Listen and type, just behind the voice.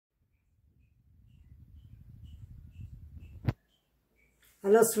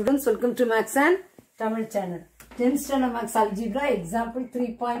Hello students, welcome to Max and Tamil channel. 10th Standard Max Algebra, example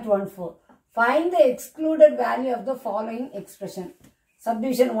 3.14. Find the excluded value of the following expression.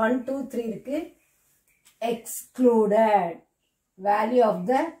 Subdivision 1, 2, 3 இருக்கு. Excluded value of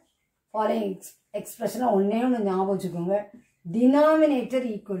the following expression ஒண்ணே ஒண்ணு ஞாபகம் வச்சுக்கோங்க. Denominator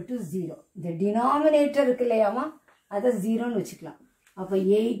equal to 0. The denominator இருக்கு இல்லையாமா அதை 0 ன்னு வச்சுக்கலாம். அப்ப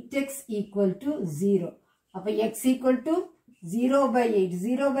 8x equal to 0. அப்ப x equal to 0 by 8.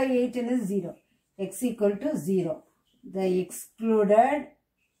 0 by 8 is 0. X equal to 0. The excluded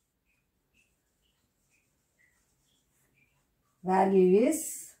value is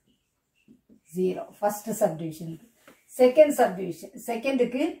 0. First subdivision. Second subdivision. Second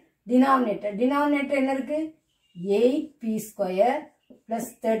is denominator. Denominator என்ன இருக்கு? 8p square plus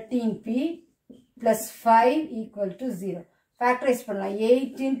 13p plus 5 equal to 0. Factorize பண்ணலாம்.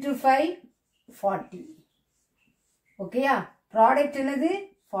 8 into 5, 40. Okay, product என்னது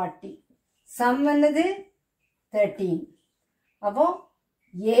 40. Sum என்னது 13. அப்போ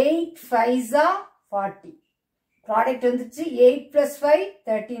 8 5s are 40. Product வந்துச்சு 8 plus 5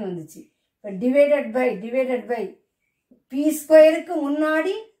 13 வந்துச்சு. இப்போ divided by p ஸ்கொயருக்கு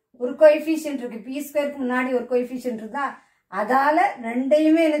முன்னாடி ஒரு கோஎஃபிஷியன்ட் இருக்கு. p ஸ்கொயருக்கு முன்னாடி ஒரு கோஎஃபிஷியன்ட் இருந்தா அதால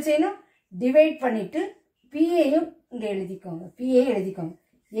ரெண்டையுமே என்ன செய்யணும் டிவைட் பண்ணிட்டு p ஐயும் இங்க எழுதிக்கோங்க. p ஐ எழுதிக்கோங்க.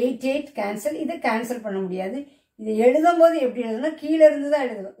 8 8 கேன்சல். இது கேன்சல் பண்ண முடியாது. இது எழுதும்போது எப்படி எழுதுனா கீழ இருந்து தான்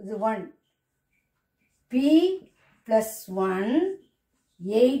எழுதுவோம். இது 1 p plus 1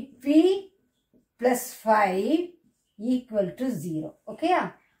 8p plus 5 equal to 0. Okay?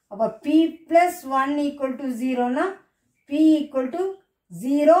 அப்ப p plus 1 equal to 0 னா p equal to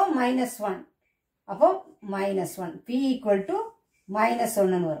 0 minus 1. அப்போ minus 1. p equal to minus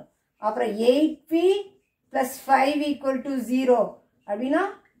 1 ன்னு வரும். அப்புறம் 8p plus 5 equal to 0 அப்படின்னா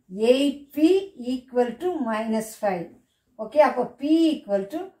 8p equal to minus 5. Okay, அப்போ p equal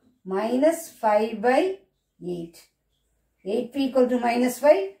to minus 5 by 8. 8p equal to minus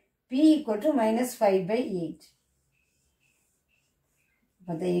 5, p equal to minus 5 by 8.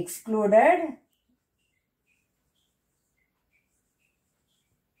 But the excluded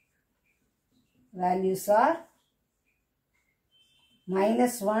values are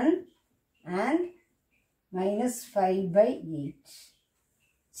minus 1 and minus 5 by 8.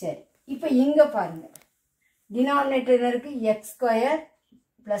 சரி, இப்போ இங்க பாருங்க. Denominator இருக்கு x square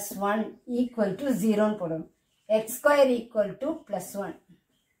plus 1 equal to 0 ன்னு போடணும். x square equal to plus 1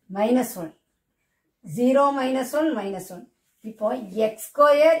 minus 1. 0 minus 1 minus 1. இப்போ x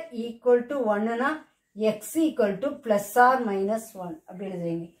square equal to 1 னா x equal to plus or minus 1 அப்படி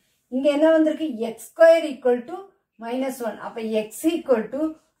எழுதுவீங்க. இங்க என்ன வந்திருக்கு? x square equal to minus 1. அப்ப x equal to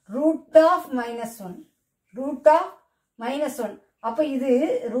root of minus 1. root of minus 1. அப்ப இது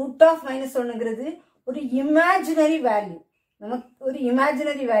root of minus 1ங்கிறது ஒரு இமேஜினரி வேல்யூ. நமக்கு ஒரு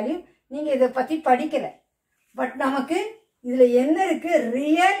இமேஜினரி வேல்யூ. நீங்க இதை பத்தி படிக்கல. பட் நமக்கு இதுல என்ன இருக்கு?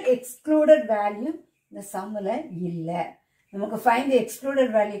 ரியல் எக்ஸ்க்ளூடட் வேல்யூ இந்த சம்ல இல்ல. நமக்கு find the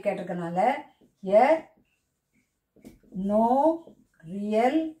excluded value கேட்டிருக்கனால here no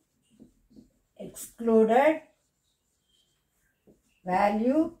real excluded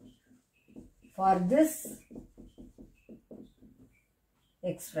value for this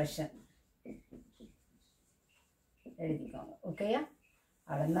expression. எழுதிக்கோங்க. ஓகேயா?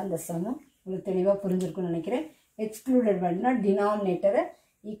 அவ்வளோதான் இந்த சமம். உங்களுக்கு தெளிவாக புரிஞ்சிருக்குன்னு நினைக்கிறேன். எக்ஸ்க்ளூடட் வேல்யூனா டினாமினேட்டரை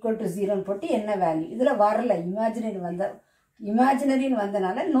ஈக்குவல் டு 0 போட்டு என்ன வேல்யூ இதில் வரல, இமேஜினரின்னு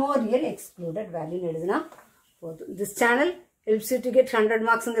வந்தனால நோ ரியல் எக்ஸ்க்ளூடட் வேல்யூன்னு எழுதுனா போதும். This channel helps you to get 100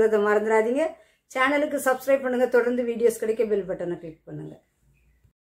 மார்க்ஸுங்கிறத மறந்துடாதீங்க. சேனலுக்கு சப்ஸ்கிரைப் பண்ணுங்க. தொடர்ந்து வீடியோஸ் கிடைக்க பெல் பட்டனை கிளிக் பண்ணுங்க.